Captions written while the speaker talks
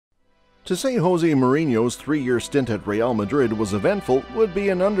To say Jose Mourinho's three-year stint at Real Madrid was eventful would be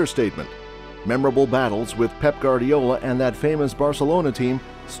an understatement. Memorable battles with Pep Guardiola and that famous Barcelona team,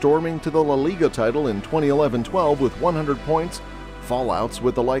 storming to the LaLiga title in 2011-12 with 100 points, fallouts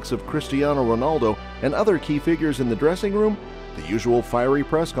with the likes of Cristiano Ronaldo and other key figures in the dressing room, the usual fiery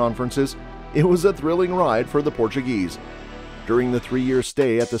press conferences, it was a thrilling ride for the Portuguese. During the three-year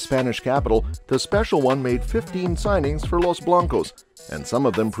stay at the Spanish capital, the Special One made 15 signings for Los Blancos, and some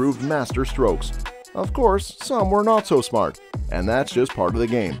of them proved master strokes. Of course, some were not so smart, and that's just part of the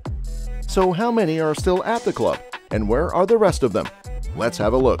game. So how many are still at the club, and where are the rest of them? Let's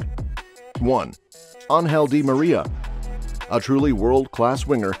have a look. 1. Angel Di Maria. A truly world-class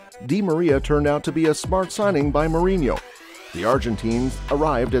winger, Di Maria turned out to be a smart signing by Mourinho. The Argentines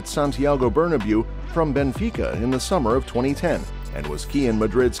arrived at Santiago Bernabeu from Benfica in the summer of 2010 and was key in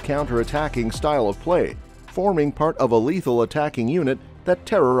Madrid's counter-attacking style of play, forming part of a lethal attacking unit that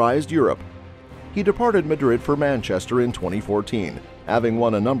terrorized Europe. He departed Madrid for Manchester in 2014, having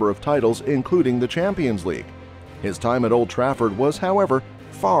won a number of titles including the Champions League. His time at Old Trafford was, however,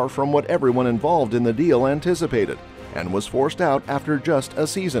 far from what everyone involved in the deal anticipated, and was forced out after just a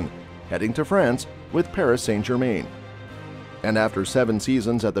season, heading to France with Paris Saint-Germain. And after 7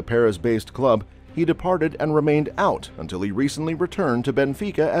 seasons at the Paris-based club, he departed and remained out until he recently returned to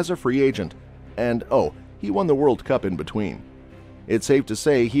Benfica as a free agent. And he won the World Cup in between. It's safe to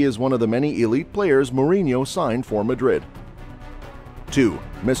say he is one of the many elite players Mourinho signed for Madrid. 2.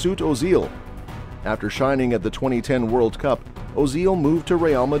 Mesut Ozil. After shining at the 2010 World Cup, Ozil moved to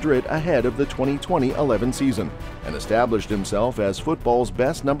Real Madrid ahead of the 2010-11 season and established himself as football's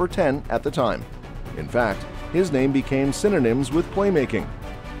best number 10 at the time. In fact, his name became synonyms with playmaking.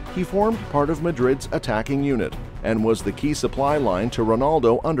 He formed part of Madrid's attacking unit and was the key supply line to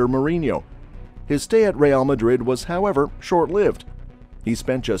Ronaldo under Mourinho. His stay at Real Madrid was, however, short-lived. He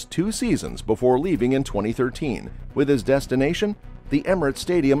spent just 2 seasons before leaving in 2013, with his destination, the Emirates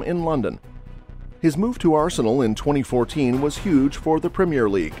Stadium in London. His move to Arsenal in 2014 was huge for the Premier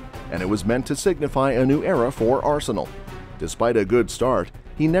League, and it was meant to signify a new era for Arsenal. Despite a good start,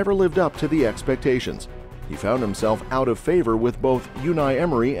 he never lived up to the expectations. He found himself out of favor with both Unai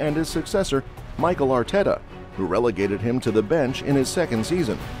Emery and his successor, Mikel Arteta, who relegated him to the bench in his second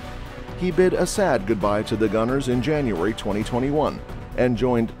season. He bid a sad goodbye to the Gunners in January 2021 and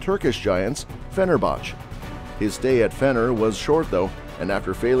joined Turkish giants Fenerbahce. His stay at Fener was short though, and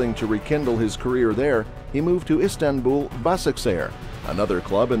after failing to rekindle his career there, he moved to Istanbul Başakşehir, another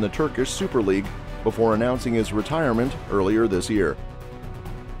club in the Turkish Super League, before announcing his retirement earlier this year.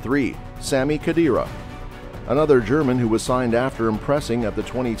 3. Sami Khedira. Another German who was signed after impressing at the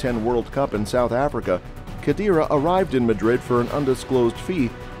 2010 World Cup in South Africa, Khedira arrived in Madrid for an undisclosed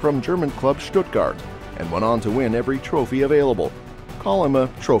fee from German club Stuttgart and went on to win every trophy available. Call him a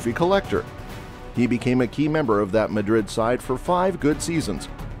trophy collector. He became a key member of that Madrid side for 5 good seasons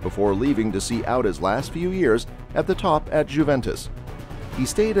before leaving to see out his last few years at the top at Juventus. He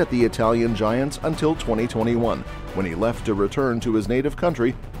stayed at the Italian Giants until 2021, when he left to return to his native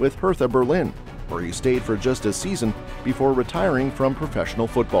country with Hertha Berlin, where he stayed for just a season before retiring from professional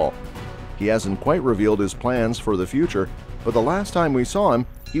football. He hasn't quite revealed his plans for the future, but the last time we saw him,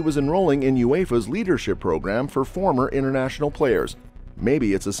 he was enrolling in UEFA's leadership program for former international players.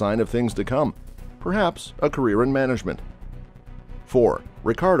 Maybe it's a sign of things to come. Perhaps a career in management. 4.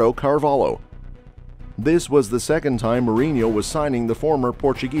 Ricardo Carvalho. This was the second time Mourinho was signing the former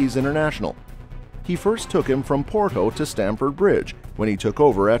Portuguese international. He first took him from Porto to Stamford Bridge when he took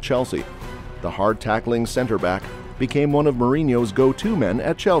over at Chelsea. The hard-tackling centre-back became one of Mourinho's go-to men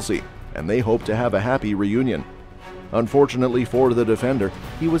at Chelsea, and they hoped to have a happy reunion. Unfortunately for the defender,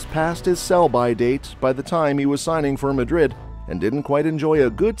 he was past his sell-by date by the time he was signing for Madrid and didn't quite enjoy a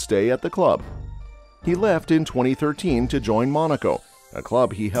good stay at the club. He left in 2013 to join Monaco, a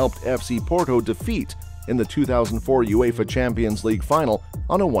club he helped FC Porto defeat in the 2004 UEFA Champions League final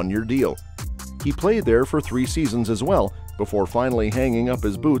on a 1-year deal. He played there for 3 seasons as well, before finally hanging up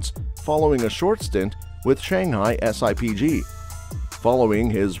his boots following a short stint with Shanghai SIPG. Following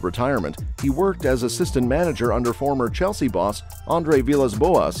his retirement, he worked as assistant manager under former Chelsea boss Andre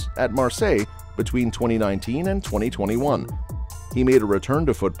Villas-Boas at Marseille between 2019 and 2021. He made a return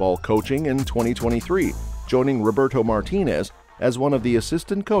to football coaching in 2023, joining Roberto Martinez as one of the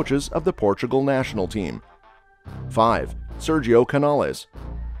assistant coaches of the Portugal national team. 5. Sergio Canales.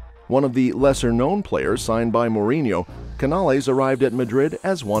 One of the lesser-known players signed by Mourinho, Canales arrived at Madrid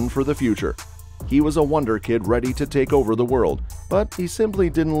as one for the future. He was a wonder kid ready to take over the world, but he simply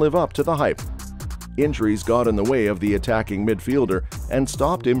didn't live up to the hype. Injuries got in the way of the attacking midfielder and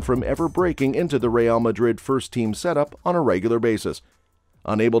stopped him from ever breaking into the Real Madrid first-team setup on a regular basis.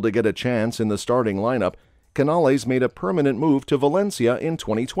 Unable to get a chance in the starting lineup, Canales made a permanent move to Valencia in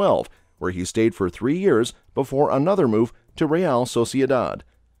 2012, where he stayed for 3 years before another move to Real Sociedad.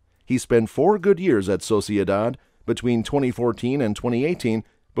 He spent 4 good years at Sociedad between 2014 and 2018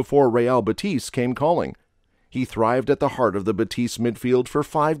 before Real Betis came calling. He thrived at the heart of the Betis midfield for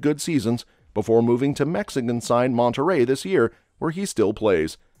 5 good seasons before moving to Mexican side Monterrey this year, where he still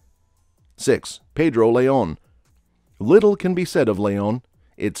plays. 6. Pedro Leon. Little can be said of Leon.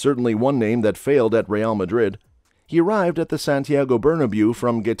 It's certainly one name that failed at Real Madrid. He arrived at the Santiago Bernabéu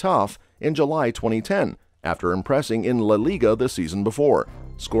from Getafe in July 2010, after impressing in LaLiga the season before,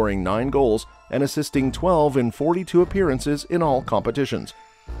 scoring 9 goals and assisting 12 in 42 appearances in all competitions.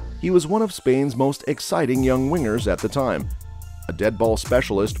 He was one of Spain's most exciting young wingers at the time. A dead ball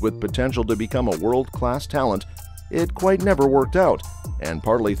specialist with potential to become a world-class talent, it quite never worked out, and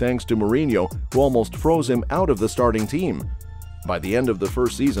partly thanks to Mourinho, who almost froze him out of the starting team. By the end of the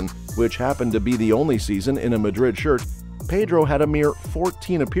first season, which happened to be the only season in a Madrid shirt, Pedro had a mere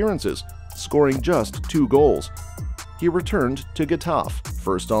 14 appearances, scoring just 2 goals. He returned to Getafe,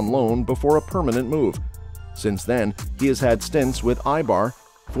 first on loan before a permanent move. Since then, he has had stints with Eibar,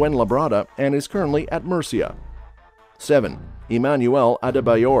 Fuenlabrada, and is currently at Murcia. 7. Emmanuel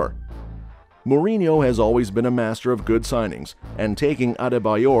Adebayor. Mourinho has always been a master of good signings, and taking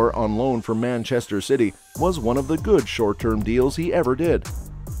Adebayor on loan from Manchester City was one of the good short-term deals he ever did.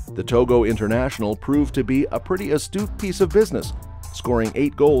 The Togo international proved to be a pretty astute piece of business, scoring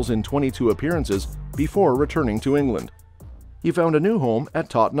 8 goals in 22 appearances before returning to England. He found a new home at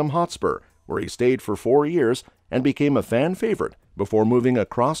Tottenham Hotspur, where he stayed for 4 years and became a fan favorite before moving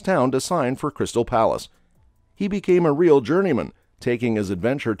across town to sign for Crystal Palace. He became a real journeyman, taking his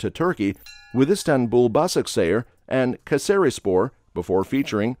adventure to Turkey with Istanbul Başakşehir and Kayserispor before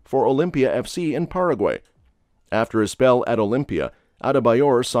featuring for Olimpia FC in Paraguay. After his spell at Olimpia,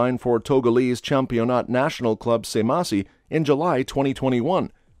 Adebayor signed for Togolese Championat national club Semasi in July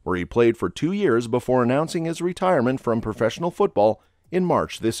 2021, where he played for 2 years before announcing his retirement from professional football in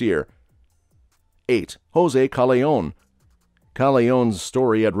March this year. 8. Jose Callejon. Callejon's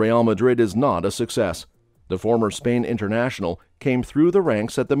story at Real Madrid is not a success. The former Spain international came through the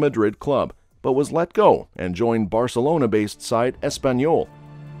ranks at the Madrid club, but was let go and joined Barcelona-based side Espanyol.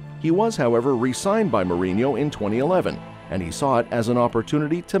 He was, however, re-signed by Mourinho in 2011, and he saw it as an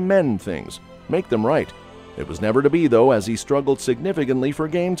opportunity to mend things, make them right. It was never to be, though, as he struggled significantly for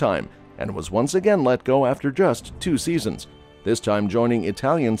game time and was once again let go after just 2 seasons, this time joining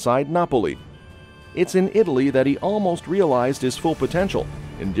Italian side Napoli. It's in Italy that he almost realized his full potential,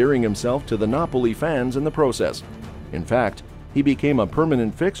 endearing himself to the Napoli fans in the process. In fact, he became a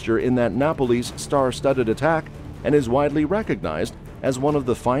permanent fixture in that Napoli's star-studded attack and is widely recognized as one of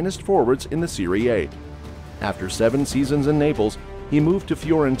the finest forwards in the Serie A. After 7 seasons in Naples, he moved to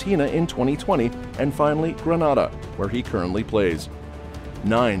Fiorentina in 2020 and finally Granada, where he currently plays.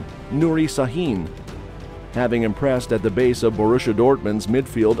 9. Nuri Sahin. Having impressed at the base of Borussia Dortmund's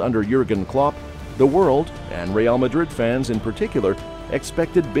midfield under Jurgen Klopp, the world, and Real Madrid fans in particular,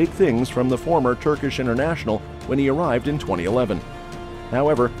 expected big things from the former Turkish international when he arrived in 2011.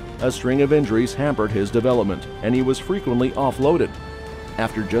 However, a string of injuries hampered his development, and he was frequently offloaded.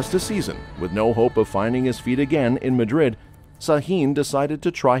 After just a season, with no hope of finding his feet again in Madrid, Sahin decided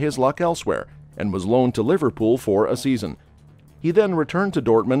to try his luck elsewhere and was loaned to Liverpool for a season. He then returned to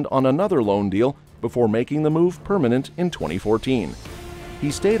Dortmund on another loan deal before making the move permanent in 2014.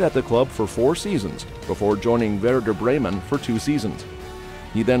 He stayed at the club for 4 seasons before joining Werder Bremen for 2 seasons.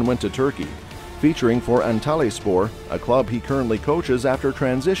 He then went to Turkey, featuring for Antalyaspor, a club he currently coaches after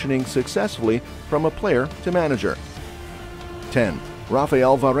transitioning successfully from a player to manager. 10.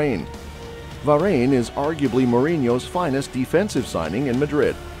 Rafael Varane. Varane is arguably Mourinho's finest defensive signing in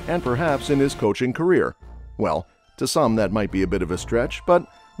Madrid, and perhaps in his coaching career. Well, to some that might be a bit of a stretch, but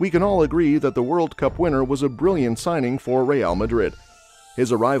we can all agree that the World Cup winner was a brilliant signing for Real Madrid.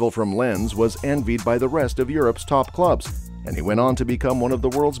 His arrival from Lens was envied by the rest of Europe's top clubs, and he went on to become one of the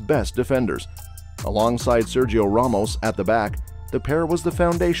world's best defenders. Alongside Sergio Ramos at the back, the pair was the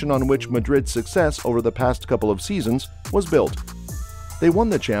foundation on which Madrid's success over the past couple of seasons was built. They won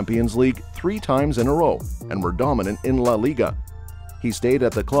the Champions League 3 times in a row and were dominant in La Liga. He stayed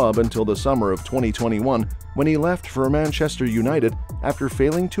at the club until the summer of 2021 when he left for Manchester United after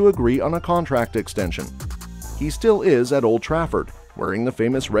failing to agree on a contract extension. He still is at Old Trafford, wearing the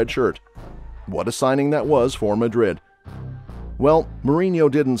famous red shirt. What a signing that was for Madrid. Well,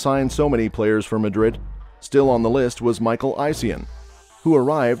 Mourinho didn't sign so many players for Madrid. Still on the list was Michael Essien, who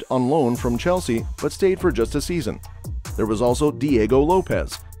arrived on loan from Chelsea but stayed for just a season. There was also Diego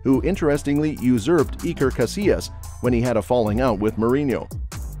Lopez, who interestingly usurped Iker Casillas when he had a falling out with Mourinho.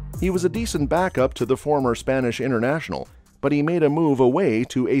 He was a decent backup to the former Spanish international, but he made a move away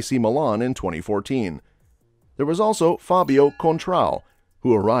to AC Milan in 2014. There was also Fabio Contrao,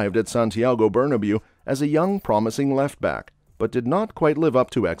 who arrived at Santiago Bernabéu as a young, promising left-back, but did not quite live up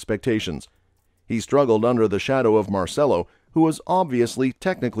to expectations. He struggled under the shadow of Marcelo, who was obviously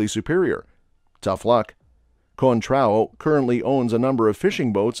technically superior. Tough luck. Contrao currently owns a number of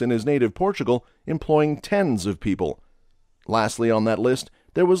fishing boats in his native Portugal, employing tens of people. Lastly on that list,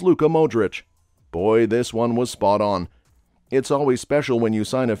 there was Luka Modric. Boy, this one was spot on. It's always special when you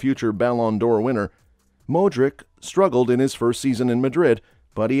sign a future Ballon d'Or winner. Modric struggled in his first season in Madrid,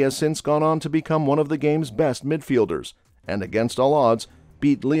 but he has since gone on to become one of the game's best midfielders, and against all odds,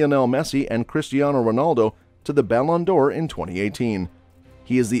 beat Lionel Messi and Cristiano Ronaldo to the Ballon d'Or in 2018.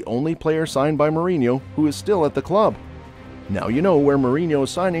 He is the only player signed by Mourinho who is still at the club. Now you know where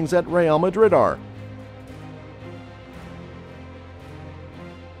Mourinho's signings at Real Madrid are.